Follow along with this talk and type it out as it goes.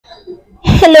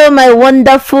Hello, my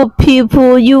wonderful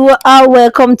people. You are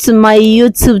welcome to my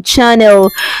YouTube channel.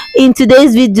 In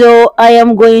today's video, I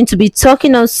am going to be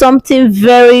talking on something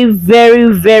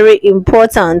very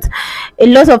important. A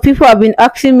lot of people have been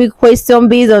asking me questions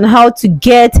based on how to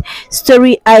get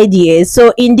story ideas.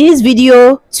 So in this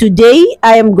video today,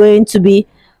 I am going to be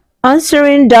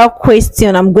answering that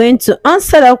question. I'm going to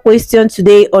answer that question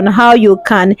today on how you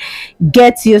can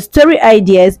get your story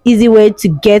ideas, easy way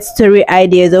to get story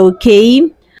ideas.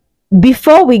 Okay,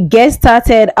 before we get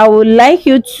started, I would like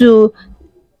you to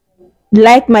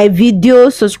like my video,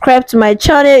 subscribe to my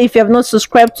channel if you have not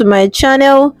subscribed to my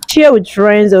channel, share with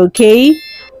friends. Okay,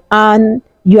 and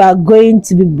you are going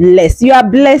to be blessed. You are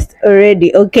blessed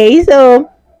already. Okay, so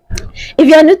if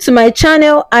you are new to my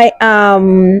channel, I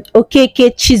am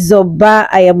Okeke Chizoba.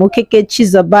 I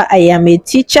am a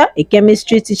teacher, a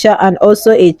chemistry teacher, and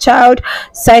also a child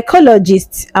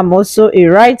psychologist. I'm also a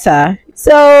writer.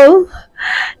 So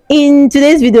in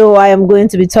today's video, I am going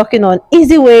to be talking on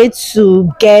easy way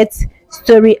to get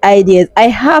story ideas. I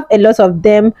have a lot of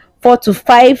them, 4 to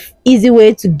 5 easy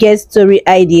way to get story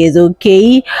ideas.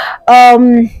 Okay,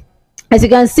 as you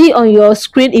can see on your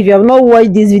screen, if you have not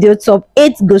watched this video, top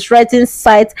 8 ghostwriting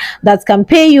sites that can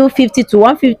pay you 50 to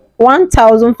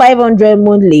 1,500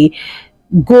 monthly.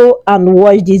 Go and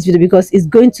watch this video because it's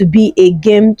going to be a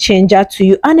game changer to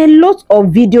you, and a lot of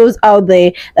videos out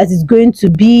there that is going to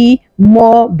be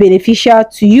more beneficial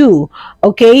to you.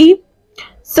 Okay,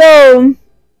 so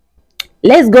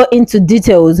let's go into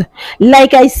details.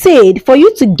 Like I said, for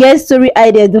you to get story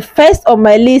ideas, the first on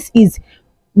my list is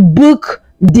book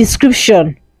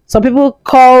description. Some people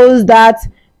call that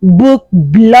book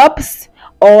blurbs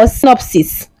or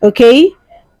synopsis. Okay,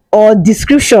 or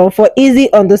description for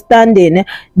easy understanding.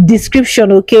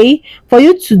 Description. Okay, for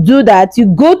you to do that, you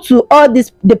go to all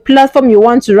this the platform you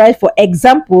want to write. For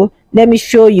example, let me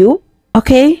show you.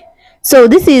 Okay, so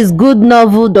this is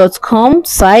goodnovel.com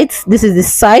site. This is the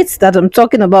site that I'm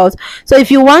talking about. So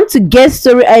if you want to get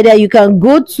story idea, you can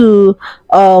go to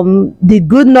the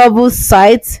Goodnovel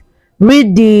site,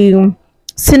 read the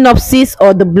synopsis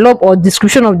or the blurb or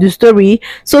description of the story.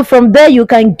 So from there you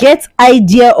can get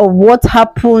idea of what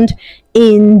happened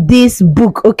in this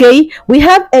book. Okay, we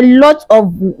have a lot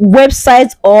of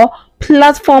websites or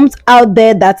platforms out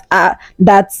there that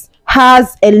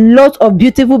has a lot of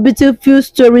beautiful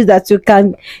stories that you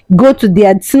can go to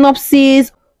their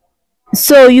synopsis.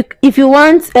 So if you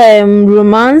want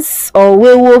romance or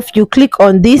werewolf, you click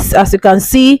on this. As you can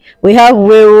see, we have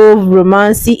werewolf,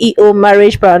 romance, CEO,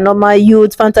 marriage, paranormal,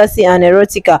 youth, fantasy, and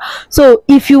erotica. So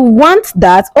if you want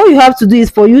that, all you have to do is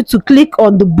for you to click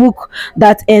on the book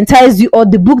that entices you, or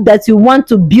the book that you want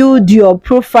to build your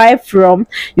profile from.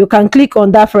 You can click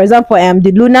on that. For example, I am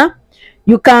the Luna.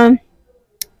 You can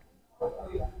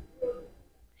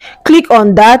click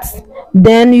on that,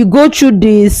 then you go through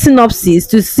the synopsis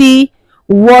to see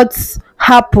what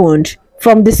happened.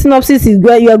 From the synopsis is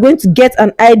where you are going to get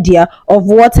an idea of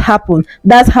what happened.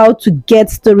 That's how to get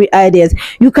story ideas.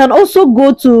 You can also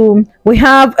go to, we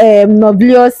have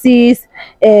Noveliosis,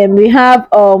 we have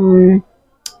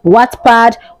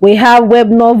Wattpad, we have Web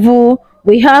Novel.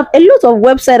 We have a lot of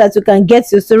websites that you can get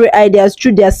your story ideas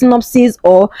through their synopsis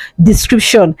or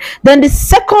description. Then the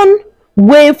second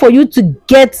way for you to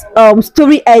get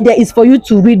story idea is for you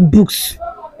to read books.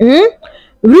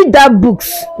 Read that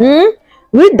books.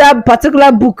 Read that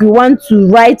particular book you want to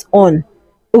write on.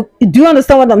 Do you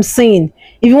understand what I'm saying?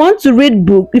 If you want to read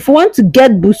book, if you want to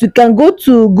get books, you can go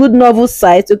to Goodnovel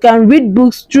site. You can read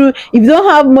books through. If you don't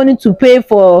have money to pay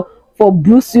for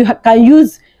books, you can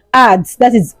use ads,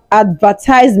 that is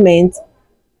advertisement,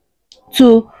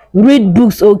 to read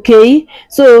books. Okay,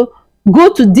 so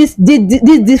go to this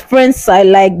different site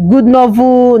like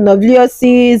Goodnovel,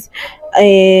 Noveliosis,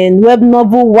 and Web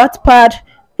Novel, Wattpad.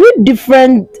 Read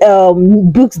different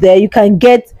books there. You can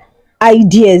get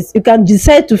ideas. You can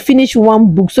decide to finish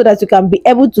one book so that you can be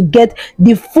able to get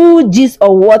the full gist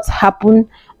of what happened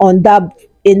in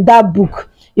that book.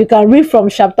 You can read from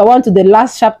chapter 1 to the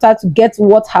last chapter to get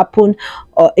what happened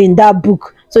in that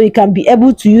book, so you can be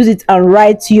able to use it and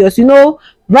write yours. You know,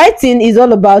 writing is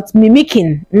all about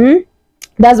mimicking.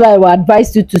 That's why I will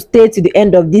advise you to stay to the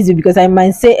end of this video, because I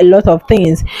might say a lot of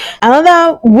things.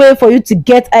 Another way for you to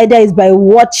get idea is by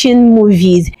watching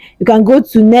movies. You can go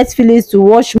to Netflix to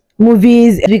watch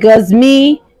movies, because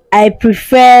I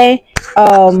prefer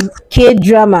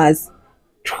K-dramas.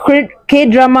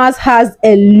 K-dramas has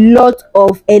a lot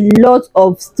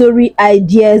of story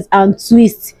ideas and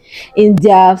twists in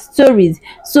their stories.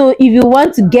 So if you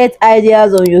want to get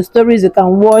ideas on your stories, you can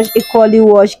equally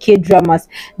watch K-dramas.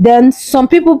 Then some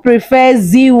people prefer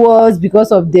Z words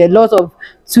because of the lot of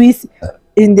twists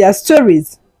in their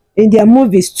stories, in their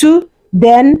movies too.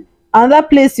 Then another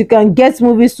place you can get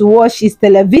movies to watch is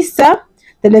Televista.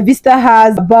 Televista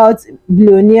has about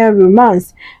billionaire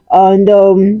romance, and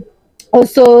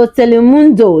also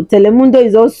Telemundo. Telemundo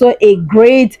is also a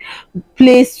great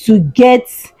place to get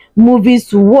movies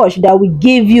to watch that will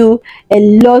give you a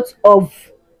lot of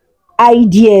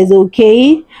ideas.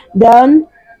 Okay, then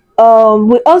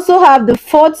we also have the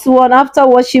fourth one after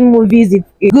watching movies.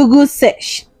 If Google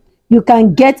search, you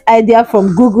can get idea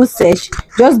from Google search.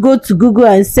 Just go to Google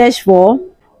and search for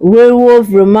werewolf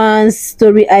romance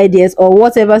story ideas, or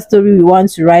whatever story you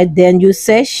want to write. Then you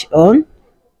search on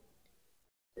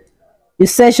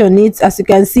it. As you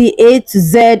can see, A to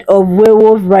Z of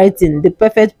werewolf writing, the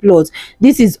perfect plot.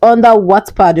 This is under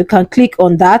Wattpad. You can click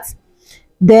on that.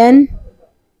 Then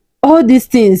all these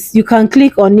things, you can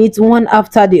click on it one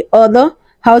after the other.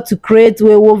 How to create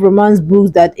werewolf romance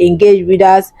books that engage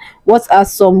readers. What are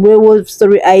some werewolf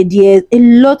story ideas?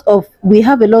 We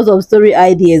have a lot of story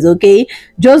ideas. Okay,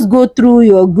 just go through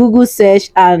your Google search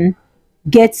and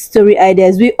get story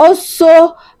ideas. We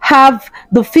also have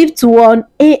the fifth one,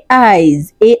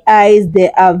 AIs. They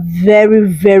are very,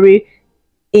 very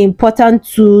important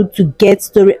to get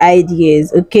story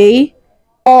ideas. Okay,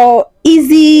 or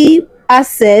easy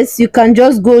access, you can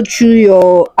just go through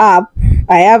your app.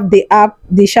 I have the app,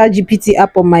 the ChatGPT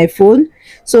app on my phone.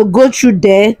 So go through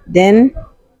there, then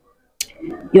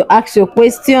you ask your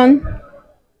question.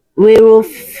 Werewolf,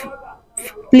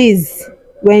 please,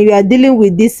 when you are dealing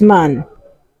with this man,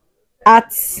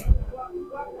 act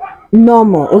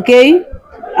normal. Okay,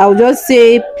 I'll just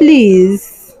say,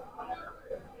 please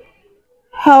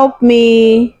help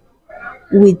me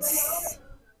with,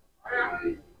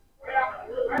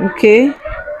 okay,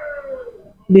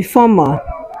 be formal.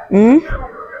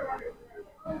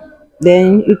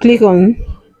 Then you click on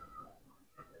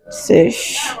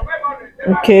search.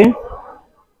 Okay,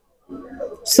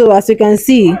 so as you can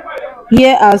see,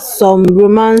 here are some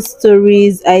romance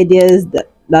stories ideas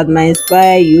that might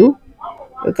inspire you.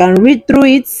 You can read through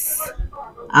it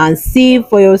and see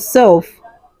for yourself.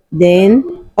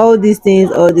 Then all these things,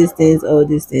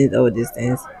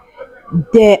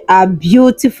 there are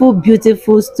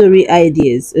beautiful story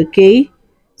ideas. Okay,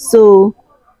 so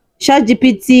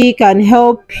ChatGPT can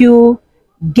help you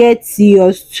get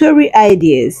your story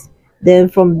ideas. Then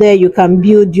from there you can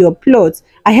build your plot.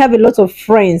 I have a lot of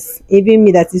friends, even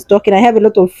me that is talking, I have a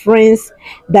lot of friends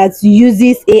that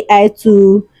uses AI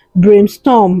to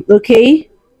brainstorm.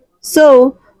 Okay,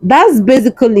 so that's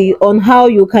basically on how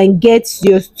you can get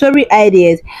your story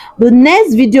ideas. The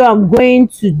next video I'm going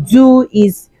to do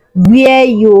is where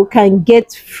you can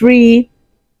get free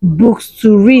books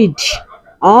to read,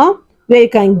 where you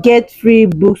can get free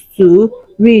books to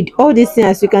read. All these things,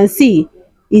 as you can see,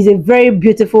 is a very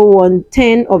beautiful one.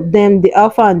 10 of them: the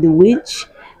Alpha and the Witch,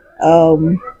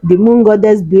 the Moon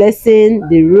Goddess Blessing,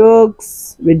 the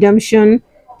Rogues Redemption,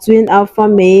 Twin Alpha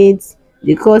Mates,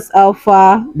 the Course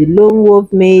Alpha, the Lone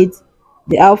Wolf Mate,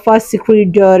 the Alpha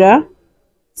Secret Daughter,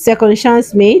 Second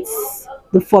Chance Mates,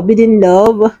 the Forbidden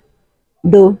Love,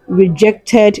 the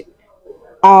Rejected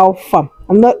Alpha.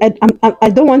 I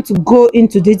don't want to go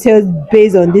into details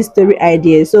based on this story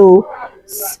idea. So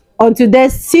until then,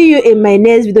 see you in my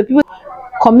next video. People,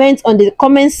 comment on the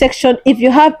comment section. If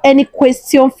you have any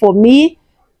question for me,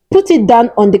 put it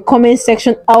down on the comment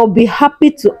section. I'll be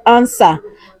happy to answer.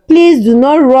 Please do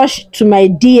not rush to my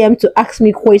DM to ask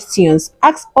me questions.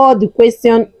 Ask all the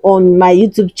questions on my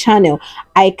YouTube channel.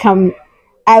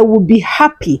 I will be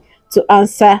happy to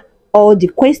answer all the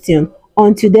questions.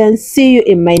 Until then, see you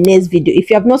in my next video. If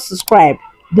you have not subscribed,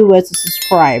 do well to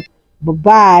subscribe. Bye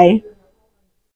bye.